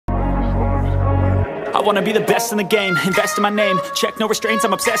I wanna be the best in the game, invest in my name, check no restraints,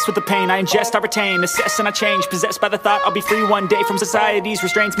 I'm obsessed with the pain. I ingest, I retain, assess and I change, possessed by the thought I'll be free one day from society's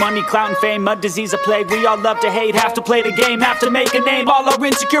restraints. Money, clout and fame, mud, disease, a plague. We all love to hate, have to play the game, have to make a name. All our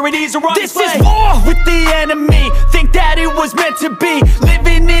insecurities are on display. This is war with the enemy, think that it was meant to be.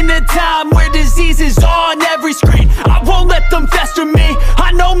 Living in a time where disease is on every screen. I won't let them fester me,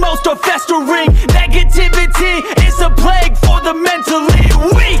 I know most are festering. Negativity is a plague for the mentally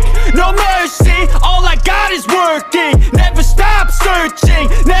weak. No mercy, all I got is working. Never stop searching,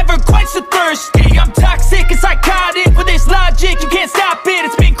 never quite so thirsty. I'm toxic and psychotic with this logic, you can't stop it.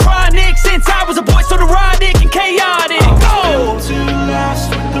 It's been chronic since I was a boy, so neurotic and chaotic. I'm built to last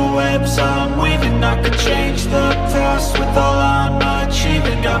with the webs I'm weaving. I could change the past with all I'm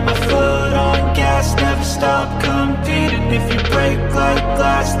achieving. Got my foot on gas, never stop competing. If you break like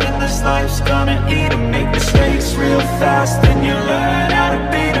glass, then this life's gonna eat 'em. Make mistakes real fast, then you learn how to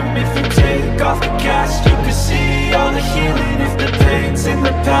beat 'em. If you take off the cast, you can see all the healing. If the pain's in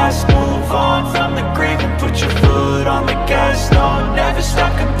the past, move on from the grieving. Put your foot on the gas, no, never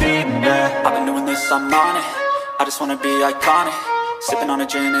stop competing, yeah. I've been doing this, I'm on it, I just wanna be iconic. Sipping on a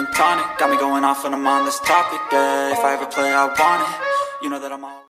gin and tonic, got me going off when I'm on this topic, yeah. If I ever play, I want it, you know that I'm all